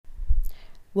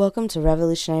Welcome to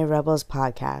Revolutionary Rebels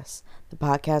Podcast, the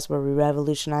podcast where we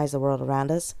revolutionize the world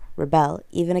around us, rebel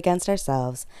even against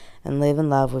ourselves, and live in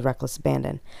love with reckless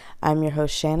abandon. I'm your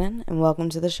host Shannon, and welcome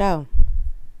to the show.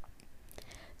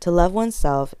 To love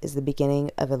oneself is the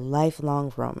beginning of a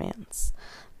lifelong romance.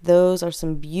 Those are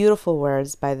some beautiful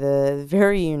words by the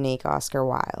very unique Oscar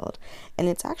Wilde, and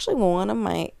it's actually one of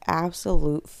my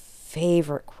absolute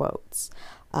favorite quotes.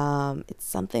 It's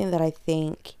something that I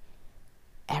think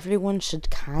everyone should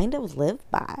kind of live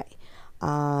by.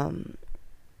 Um,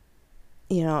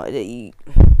 to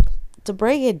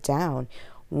break it down,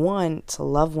 one, to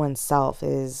love oneself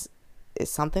is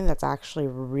something that's actually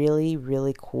really,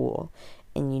 really cool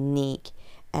and unique,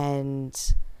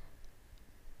 and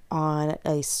on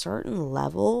a certain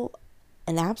level,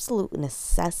 an absolute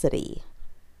necessity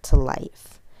to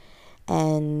life.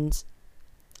 And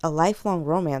a lifelong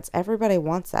romance, everybody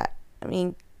wants that. I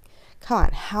mean, come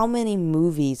on, how many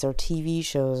movies or TV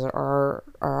shows are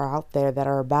out there that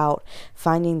are about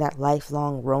finding that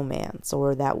lifelong romance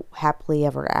or that happily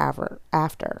ever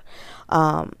after?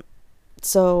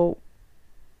 So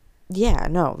yeah,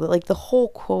 no, like the whole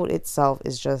quote itself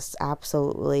is just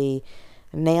absolutely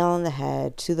nail on the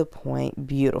head, to the point,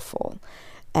 beautiful.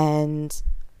 And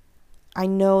I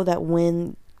know that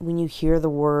when you hear the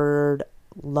word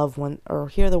love one, or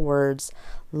hear the words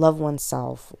love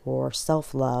oneself or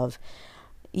self-love,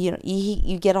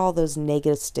 you get all those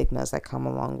negative stigmas that come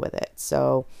along with it.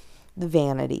 So the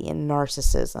vanity and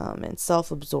narcissism and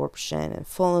self-absorption and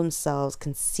full of themselves,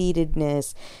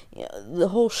 conceitedness, the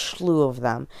whole slew of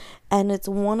them. And it's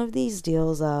one of these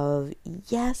deals of,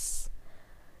 yes,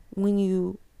 when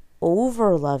you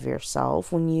over love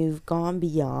yourself, when you've gone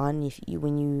beyond,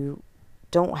 when you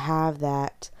don't have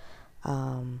that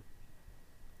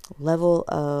level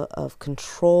of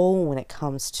control when it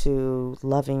comes to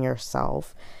loving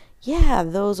yourself, yeah,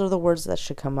 those are the words that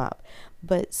should come up.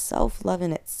 But self-love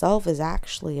in itself is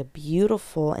actually a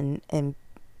beautiful and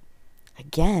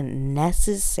again,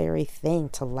 necessary thing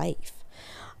to life.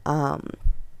 A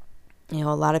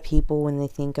lot of people, when they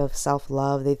think of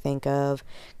self-love, they think of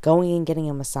going and getting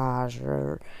a massage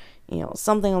or,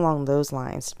 something along those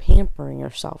lines, pampering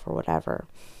yourself or whatever.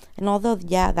 And although,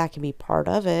 yeah, that can be part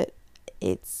of it,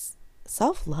 it's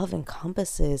self-love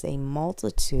encompasses a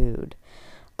multitude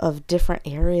of different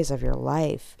areas of your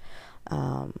life.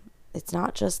 It's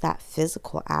not just that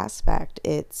physical aspect.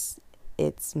 It's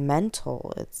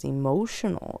mental, it's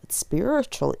emotional, it's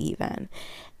spiritual even.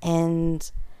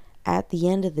 And at the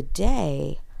end of the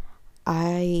day,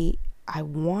 I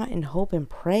want and hope and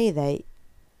pray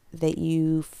that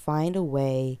you find a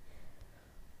way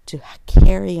to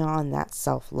carry on that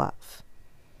self-love,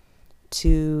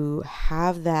 to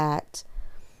have that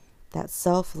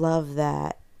self-love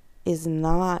that is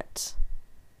not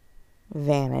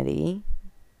vanity,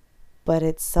 but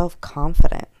it's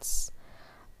self-confidence.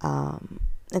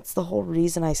 It's the whole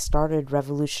reason I started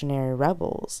Revolutionary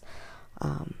Rebels.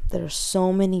 There are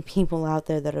so many people out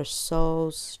there that are so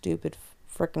stupid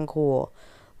freaking cool.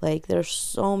 Like, there's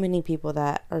so many people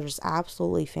that are just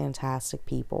absolutely fantastic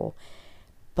people,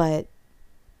 but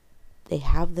they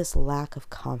have this lack of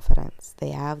confidence.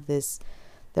 They have this,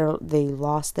 they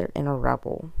lost their inner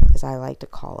rebel, as I like to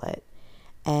call it.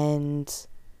 And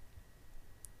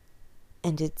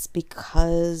it's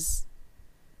because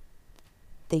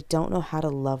they don't know how to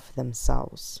love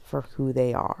themselves for who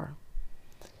they are.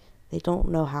 They don't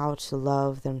know how to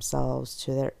love themselves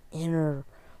to their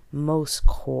innermost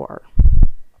core.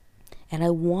 And I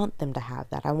want them to have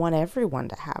that. I want everyone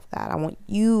to have that. I want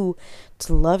you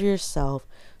to love yourself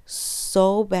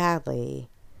so badly.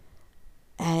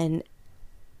 And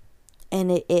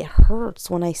it hurts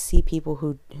when I see people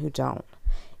who don't.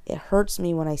 It hurts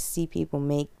me when I see people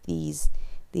make these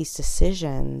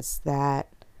decisions that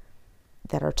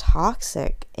are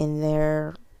toxic in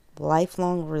their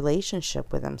lifelong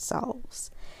relationship with themselves.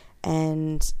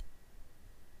 And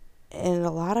a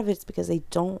lot of it's because they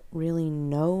don't really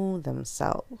know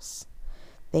themselves.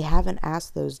 They haven't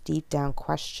asked those deep down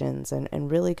questions and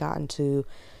really gotten to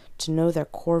know their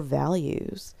core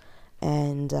values.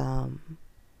 And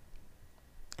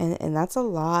that's a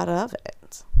lot of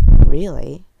it,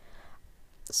 really.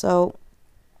 So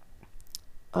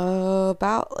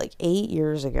about like 8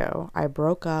 years ago, I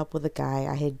broke up with a guy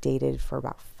I had dated for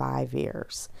about 5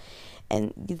 years.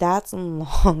 And that's a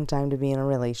long time to be in a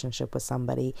relationship with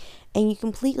somebody. And you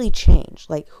completely change.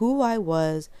 Like, who I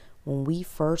was when we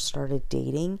first started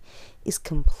dating is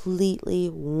completely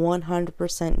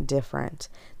 100% different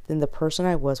than the person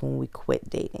I was when we quit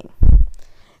dating.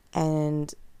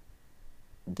 And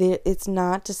it's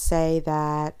not to say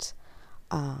that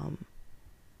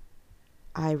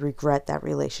I regret that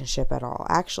relationship at all.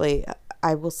 Actually,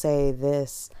 I will say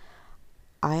this.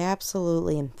 I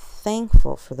absolutely am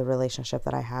thankful for the relationship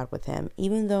that I had with him.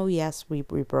 Even though, yes, we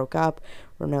broke up,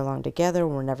 we're no longer together,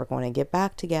 we're never going to get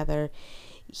back together.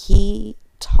 He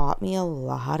taught me a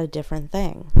lot of different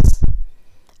things.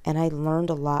 And I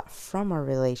learned a lot from our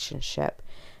relationship.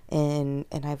 And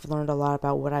I've learned a lot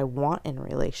about what I want in a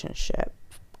relationship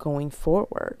going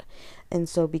forward. And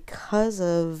so because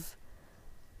of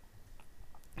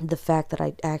the fact that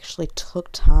I actually took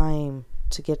time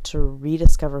to get to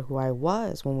rediscover who I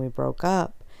was when we broke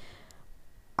up,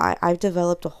 I've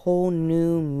developed a whole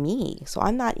new me. So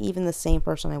I'm not even the same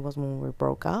person I was when we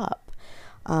broke up.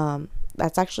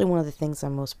 That's actually one of the things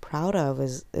I'm most proud of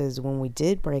is when we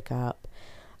did break up.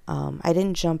 I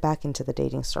didn't jump back into the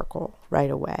dating circle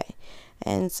right away.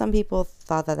 And some people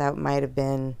thought that that might have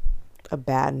been a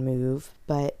bad move,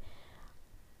 but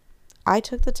I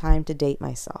took the time to date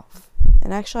myself.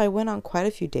 And actually, I went on quite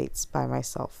a few dates by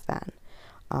myself then.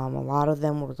 A lot of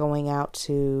them were going out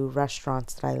to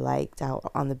restaurants that I liked, out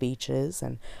on the beaches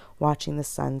and watching the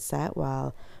sunset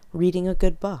while reading a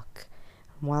good book.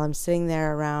 While I'm sitting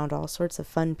there around all sorts of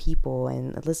fun people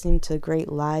and listening to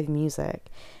great live music.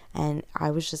 And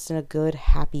I was just in a good,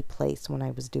 happy place when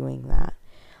I was doing that.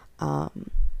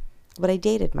 But I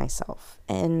dated myself.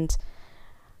 And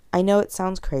I know it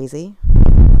sounds crazy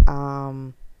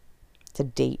to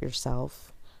date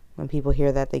yourself. When people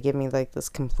hear that, they give me like this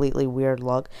completely weird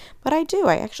look. But I do.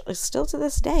 I actually, still to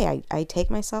this day, I take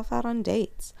myself out on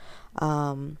dates.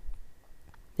 There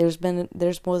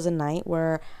was a night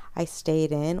where I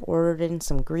stayed in, ordered in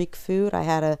some Greek food. I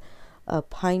had a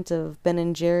pint of Ben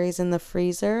and Jerry's in the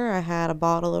freezer. I had a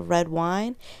bottle of red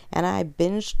wine, and I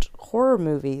binged horror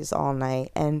movies all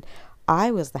night. And I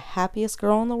was the happiest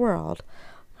girl in the world.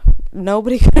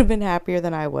 Nobody could have been happier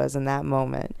than I was in that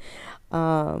moment.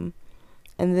 And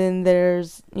then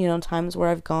there's, times where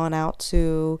I've gone out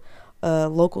to a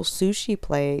local sushi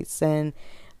place and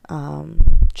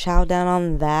chow down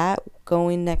on that,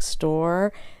 going next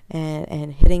door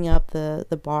and hitting up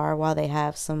the bar while they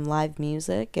have some live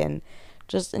music and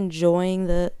just enjoying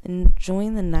the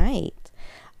night.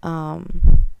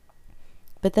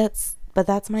 But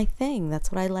that's my thing.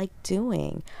 That's what I like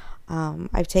doing.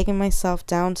 I've taken myself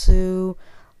down to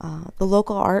the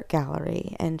local art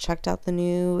gallery and checked out the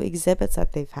new exhibits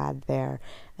that they've had there,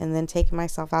 and then taken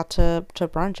myself out to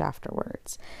brunch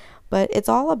afterwards. But it's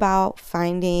all about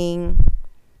finding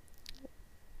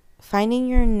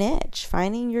your niche,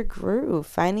 finding your groove,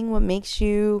 finding what makes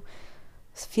you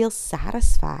feel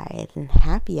satisfied and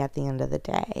happy at the end of the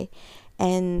day.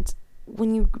 And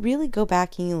when you really go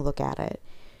back and you look at it,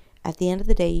 at the end of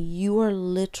the day, you are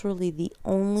literally the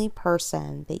only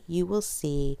person that you will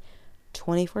see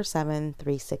 24/7,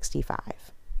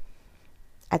 365.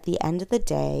 At the end of the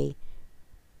day,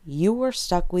 you are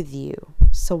stuck with you.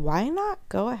 So why not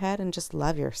go ahead and just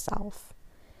love yourself?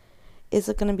 Is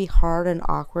it going to be hard and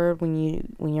awkward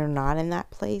when you're not in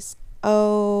that place?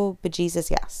 Oh, but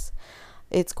Jesus, yes.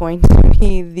 It's going to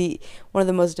be one of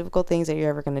the most difficult things that you're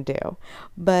ever going to do.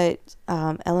 But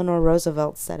Eleanor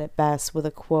Roosevelt said it best with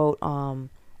a quote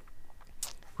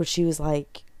where she was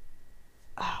like,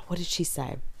 what did she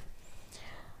say?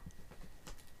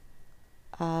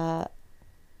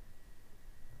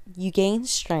 You gain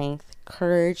strength,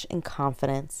 courage, and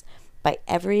confidence by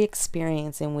every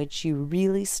experience in which you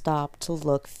really stop to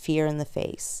look fear in the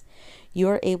face. You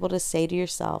are able to say to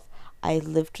yourself, I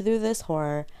lived through this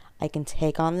horror. I can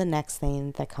take on the next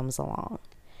thing that comes along.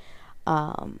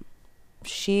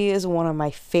 She is one of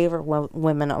my favorite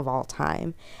women of all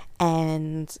time.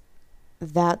 And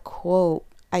that quote,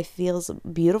 I feel, is a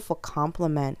beautiful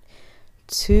compliment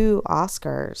to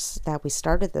Oscars that we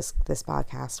started this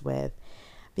podcast with,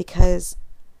 because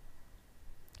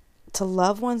to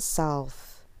love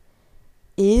oneself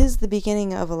is the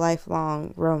beginning of a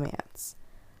lifelong romance,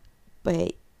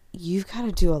 but you've got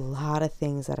to do a lot of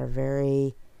things that are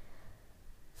very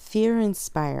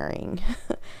fear-inspiring.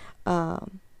 But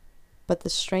the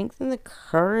strength and the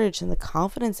courage and the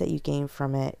confidence that you gain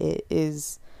from it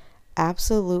is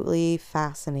absolutely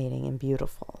fascinating and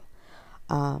beautiful.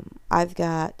 I've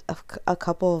got a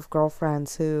couple of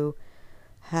girlfriends who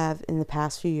have in the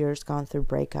past few years gone through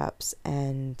breakups,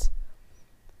 and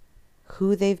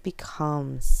who they've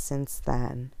become since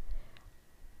then,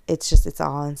 it's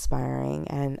awe-inspiring,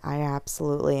 and I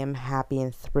absolutely am happy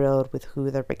and thrilled with who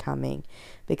they're becoming,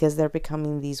 because they're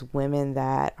becoming these women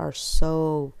that are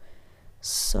so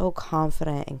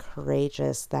confident and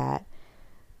courageous that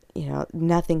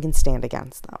nothing can stand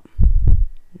against them.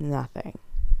 Nothing.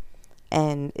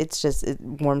 And it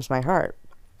warms my heart.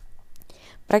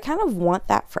 But I kind of want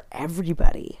that for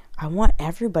everybody. I want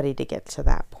everybody to get to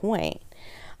that point.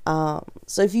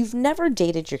 So if you've never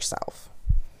dated yourself,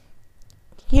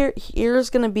 here's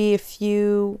going to be a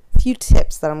few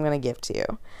tips that I'm going to give to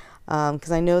you.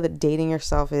 Because I know that dating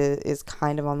yourself is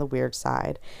kind of on the weird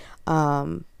side.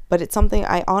 But it's something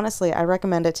I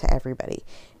recommend it to everybody.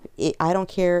 I don't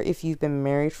care if you've been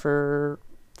married for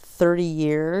 30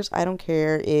 years. I don't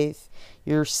care if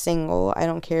you're single. I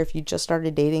don't care if you just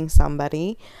started dating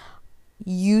somebody.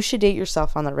 You should date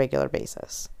yourself on a regular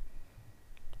basis.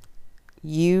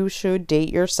 You should date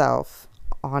yourself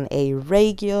on a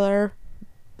regular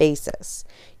basis.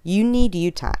 You need you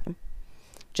time.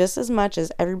 Just as much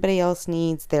as everybody else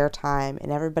needs their time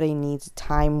and everybody needs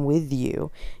time with you,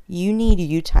 you need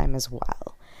you time as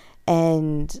well.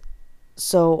 And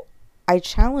so I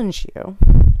challenge you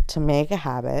to make a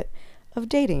habit of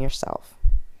dating yourself.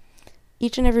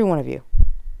 Each and every one of you.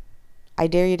 I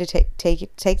dare you to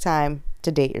take time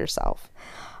to date yourself.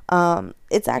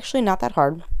 It's actually not that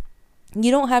hard. You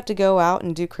don't have to go out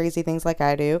and do crazy things like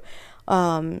I do.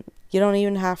 You don't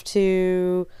even have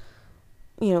to,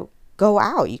 go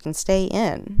out. You can stay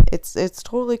in. It's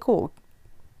totally cool.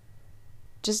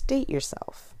 Just date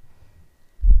yourself.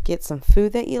 Get some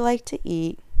food that you like to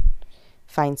eat.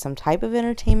 Find some type of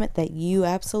entertainment that you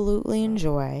absolutely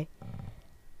enjoy.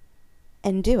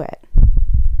 And do it.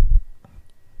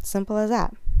 Simple as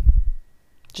that.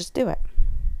 Just do it.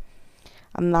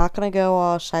 I'm not going to go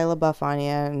all Shia LaBeouf on you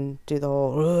and do the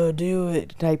whole, do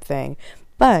it type thing.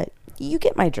 But you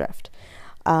get my drift.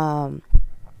 But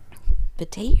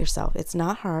date yourself. It's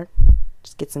not hard.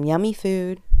 Just get some yummy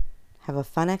food. Have a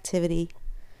fun activity.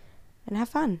 And have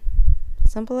fun.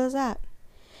 Simple as that.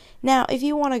 Now, if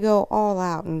you want to go all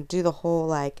out and do the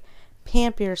whole,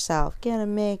 pamper yourself, get a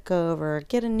makeover,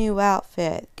 get a new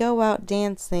outfit, go out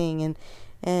dancing,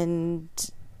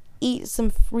 and eat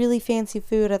some really fancy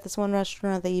food at this one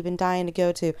restaurant that you've been dying to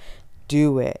go to,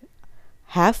 do it.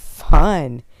 Have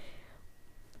fun.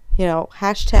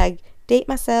 Hashtag date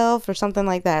myself or something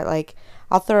like that.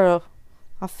 I'll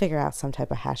figure out some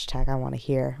type of hashtag I want to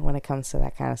hear when it comes to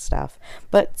that kind of stuff.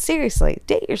 But seriously,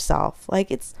 date yourself.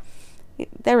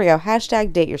 There we go.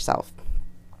 Hashtag date yourself.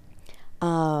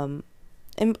 And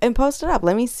post it up.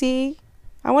 Let me see.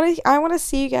 I want to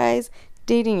see you guys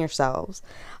dating yourselves.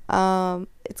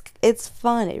 It's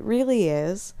fun. It really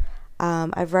is.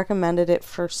 I've recommended it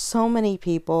for so many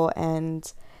people,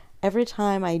 and every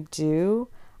time I do,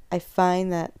 I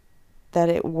find that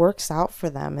it works out for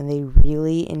them and they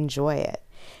really enjoy it.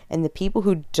 And the people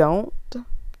who don't,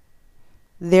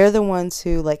 they're the ones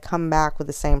who come back with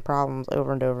the same problems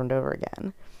over and over and over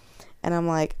again. And I'm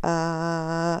like,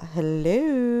 hello.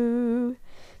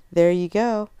 There you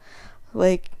go.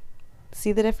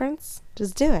 See the difference?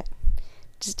 Just do it.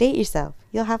 Just date yourself.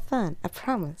 You'll have fun. I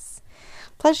promise.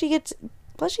 Plus you get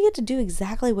to do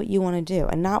exactly what you want to do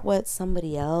and not what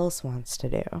somebody else wants to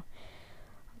do.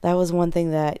 That was one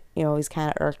thing that, always kind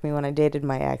of irked me when I dated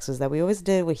my ex, was that we always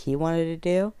did what he wanted to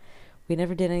do. We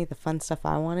never did any of the fun stuff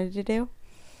I wanted to do.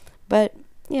 But,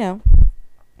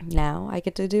 now I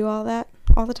get to do all that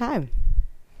all the time.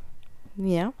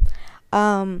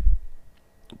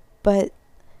 But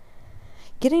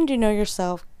getting to know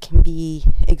yourself can be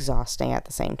exhausting at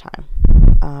the same time.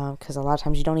 Because a lot of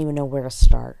times you don't even know where to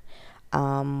start.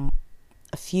 A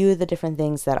few of the different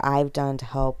things that I've done to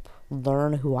help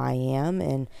learn who I am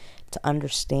and to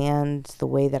understand the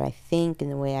way that I think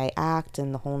and the way I act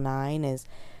and the whole nine is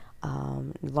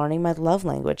learning my love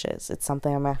languages. It's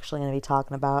something I'm actually going to be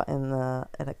talking about in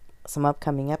some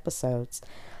upcoming episodes.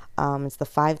 It's the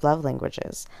 5 love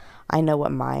languages. I know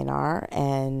what mine are,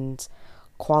 and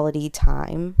quality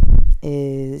time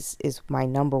is my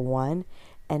number one,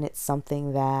 and it's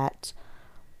something that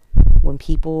when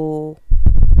people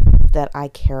that I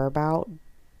care about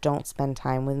don't spend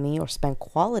time with me or spend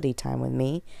quality time with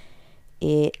me,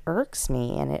 it irks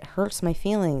me and it hurts my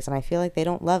feelings, and I feel like they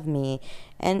don't love me.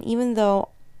 And even though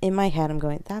in my head I'm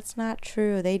going, that's not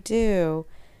true, they do,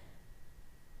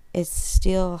 it's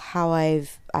still how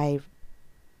I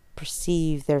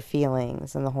perceive their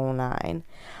feelings and the whole nine.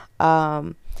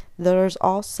 There's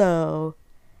also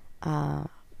a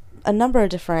number of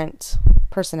different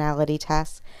personality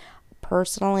tests.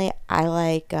 Personally, I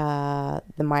like the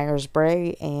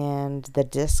Myers-Briggs and the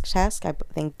DISC test. I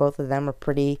think both of them are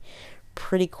pretty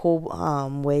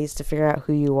cool ways to figure out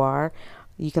who you are.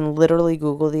 You can literally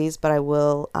Google these, but I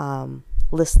will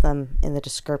list them in the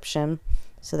description,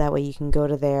 so that way you can go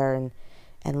to there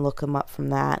and look them up from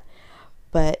that.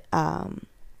 But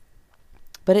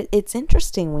it's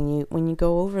interesting when you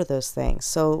go over those things.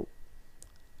 So,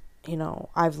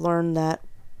 I've learned that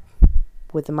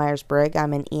with the Myers-Briggs,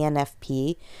 I'm an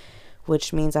ENFP,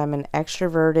 which means I'm an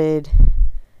extroverted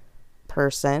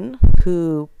person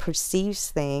who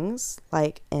perceives things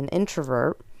like an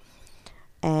introvert,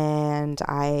 and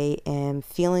I am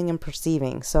feeling and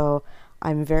perceiving. So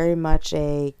I'm very much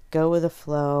a go with the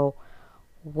flow.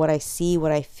 What I see,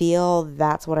 what I feel,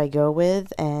 that's what I go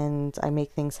with, and I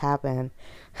make things happen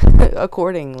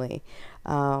accordingly.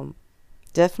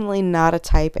 Definitely not a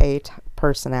type A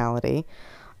personality,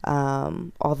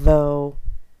 although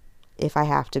if I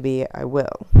have to be, I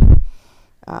will.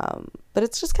 But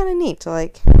it's just kind of neat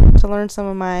to learn some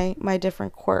of my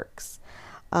different quirks,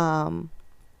 and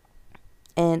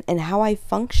how I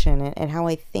function and how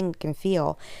I think and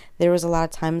feel. There was a lot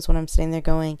of times when I'm sitting there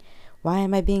going, why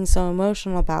am I being so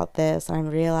emotional about this? And I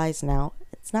realize now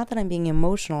it's not that I'm being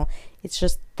emotional, it's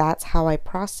just that's how I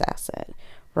process it,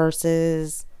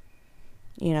 versus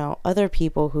other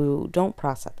people who don't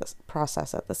process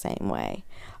it the same way.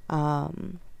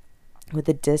 With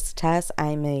the DISC test,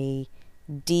 I'm a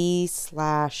D/I.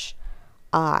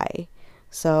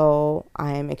 So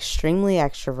I'm extremely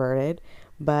extroverted,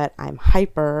 but I'm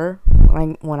hyper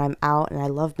when I'm out, and I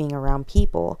love being around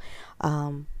people.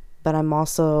 But I'm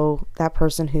also that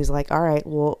person who's like, all right,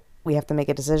 well, we have to make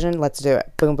a decision. Let's do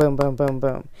it. Boom, boom, boom, boom,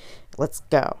 boom. Let's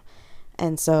go.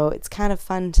 And so it's kind of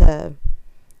fun to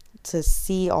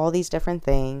see all these different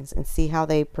things and see how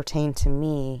they pertain to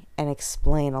me and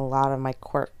explain a lot of my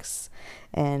quirks.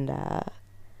 And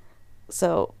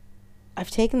so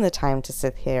I've taken the time to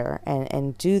sit here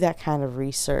and do that kind of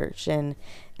research and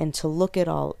to look it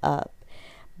all up.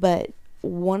 But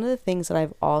one of the things that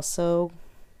I've also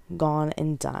gone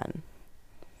and done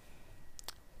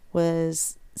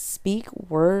was speak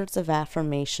words of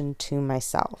affirmation to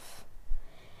myself.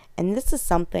 And this is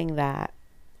something that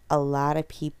a lot of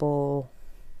people,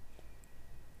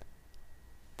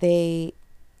 they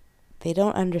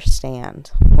don't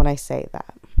understand when I say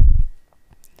that.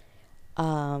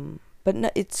 But no,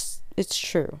 it's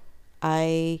true.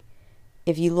 If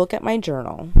you look at my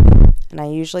journal, and I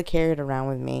usually carry it around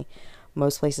with me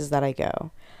most places that I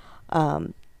go,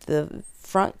 the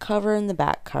front cover and the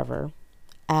back cover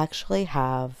actually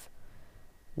have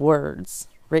words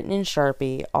written in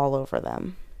Sharpie all over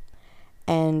them.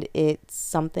 And it's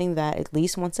something that at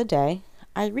least once a day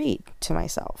I read to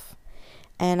myself.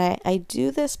 And I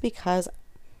do this because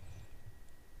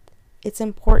it's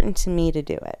important to me to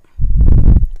do it.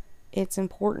 It's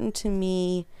important to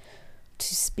me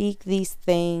to speak these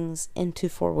things into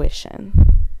fruition.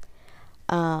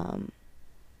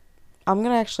 I'm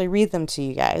going to actually read them to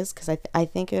you guys because I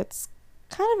think it's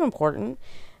kind of important.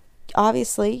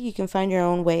 Obviously, you can find your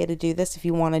own way to do this if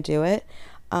you want to do it.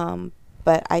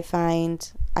 But I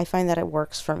find that it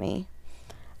works for me.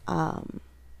 And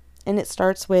it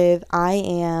starts with, I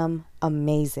am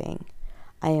amazing.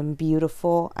 I am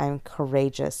beautiful. I am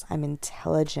courageous. I'm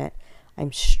intelligent.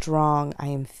 I'm strong. I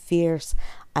am fierce.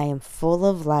 I am full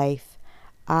of life.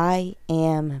 I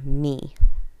am me.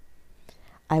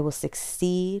 I will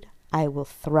succeed. I will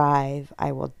thrive.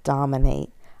 I will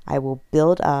dominate. I will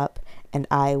build up, and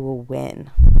I will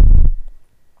win.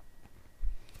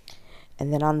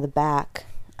 And then on the back,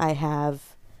 I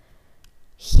have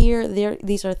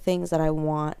these are things that I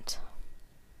want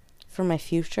for my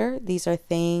future. These are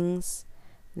things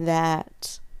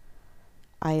that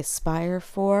I aspire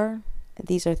for.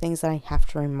 These are things that I have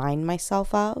to remind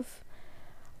myself of.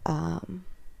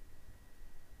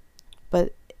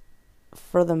 But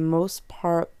for the most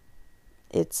part,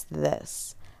 it's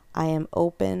this. I am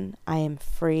open, I am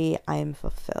free, I am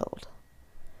fulfilled.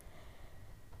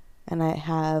 And I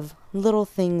have little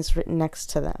things written next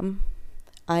to them.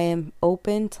 I am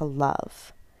open to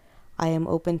love. I am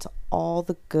open to all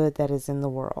the good that is in the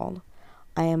world.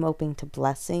 I am open to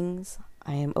blessings.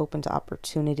 I am open to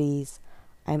opportunities.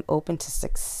 I am open to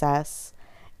success.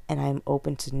 And I am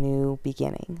open to new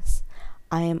beginnings.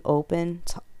 I am open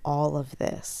to all of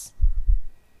this.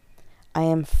 I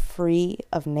am free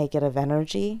of negative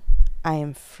energy. I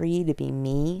am free to be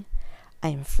me. I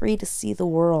am free to see the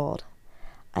world.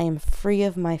 I am free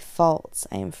of my faults.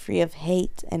 I am free of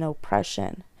hate and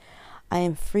oppression. I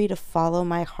am free to follow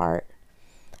my heart.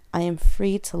 I am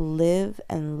free to live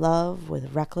and love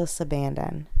with reckless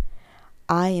abandon.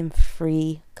 I am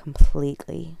free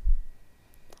completely.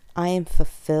 I am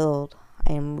fulfilled.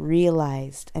 I am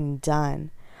realized and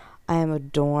done. I am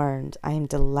adorned. I am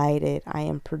delighted. I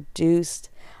am produced.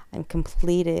 I am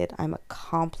completed. I am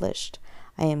accomplished.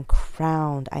 I am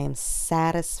crowned. I am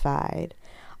satisfied.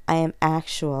 I am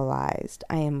actualized.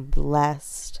 I am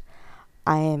blessed.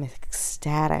 I am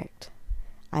ecstatic.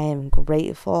 I am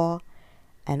grateful.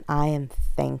 And I am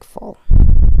thankful.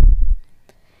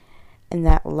 And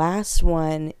that last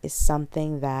one is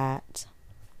something that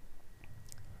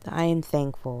I am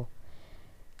thankful,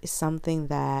 is something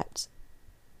that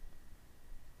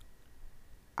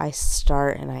I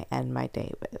start and I end my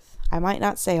day with. I might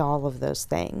not say all of those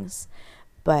things,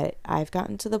 but I've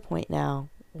gotten to the point now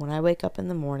when I wake up in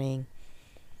the morning,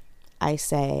 I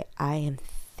say, I am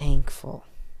thankful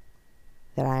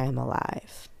that I am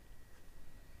alive.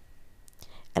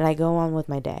 And I go on with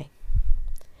my day.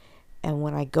 And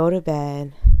when I go to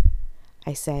bed,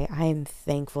 I say, I am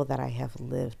thankful that I have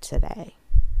lived today.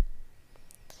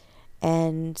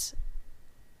 And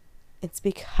it's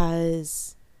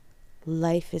because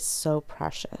life is so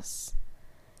precious.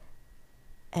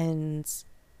 And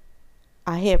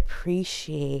I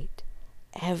appreciate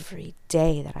every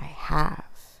day that I have.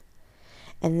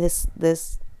 And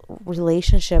this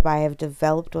relationship I have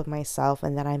developed with myself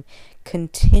and that I'm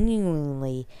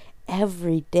continually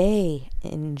every day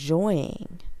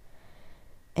enjoying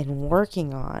and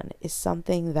working on is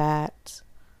something that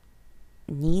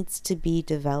needs to be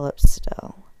developed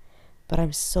still. But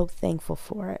I'm so thankful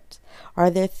for it. Are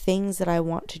there things that I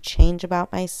want to change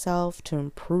about myself to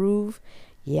improve?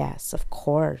 Yes, of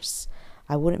course.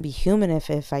 I wouldn't be human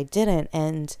if I didn't.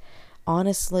 And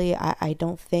honestly, I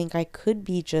don't think I could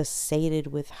be just sated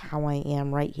with how I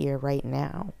am right here, right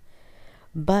now.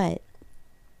 But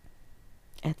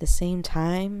at the same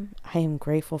time, I am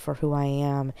grateful for who I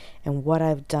am and what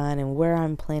I've done and where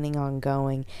I'm planning on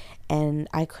going. And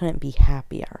I couldn't be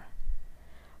happier.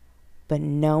 But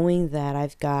knowing that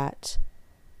I've got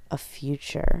a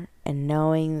future and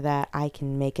knowing that I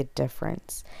can make a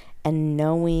difference and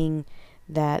knowing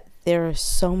that there is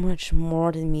so much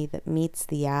more to me that meets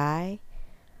the eye,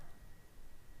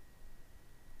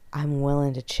 I'm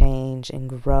willing to change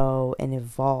and grow and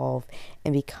evolve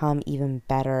and become even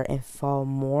better and fall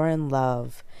more in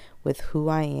love with who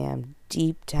I am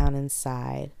deep down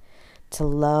inside, to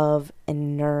love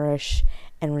and nourish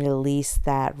and release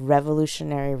that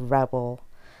revolutionary rebel,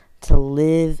 to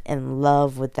live and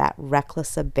love with that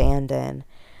reckless abandon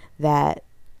that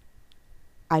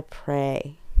I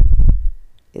pray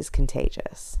is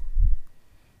contagious,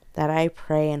 that I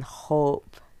pray and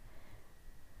hope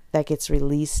that gets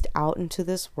released out into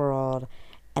this world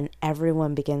and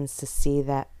everyone begins to see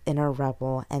that inner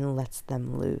rebel and lets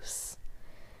them loose.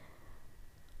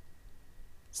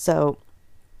 So,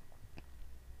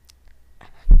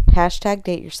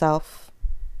 #date yourself.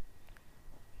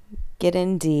 Get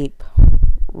in deep.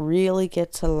 Really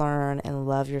get to learn and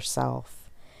love yourself.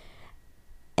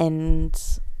 And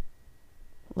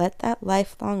let that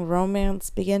lifelong romance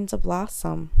begin to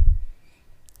blossom.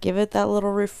 Give it that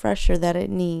little refresher that it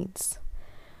needs.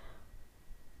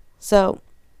 So,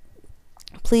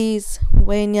 please,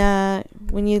 when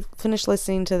you finish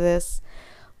listening to this,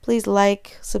 please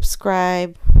like,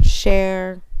 subscribe,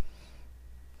 share,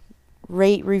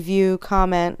 rate, review,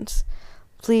 comment.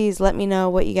 Please let me know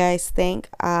what you guys think.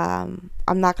 I'm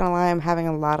not going to lie, I'm having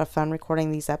a lot of fun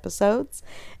recording these episodes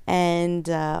and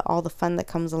all the fun that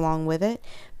comes along with it.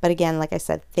 But again, like I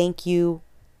said, thank you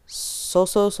so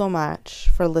much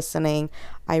for listening.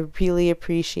 I really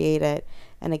appreciate it.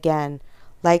 And again,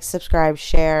 like, subscribe,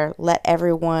 share, let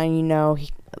everyone you know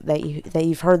that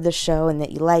you've heard the show and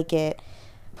that you like it.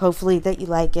 Hopefully that you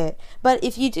like it. But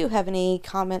if you do have any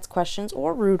comments, questions,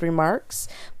 or rude remarks,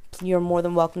 you're more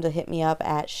than welcome to hit me up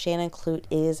at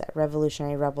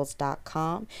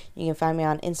shannoncluteis@revolutionaryrebels.com. You can find me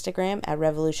on Instagram at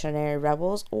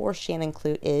revolutionaryrebels or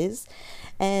shannoncluteis.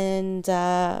 And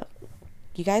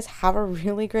you guys have a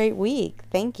really great week.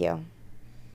 Thank you.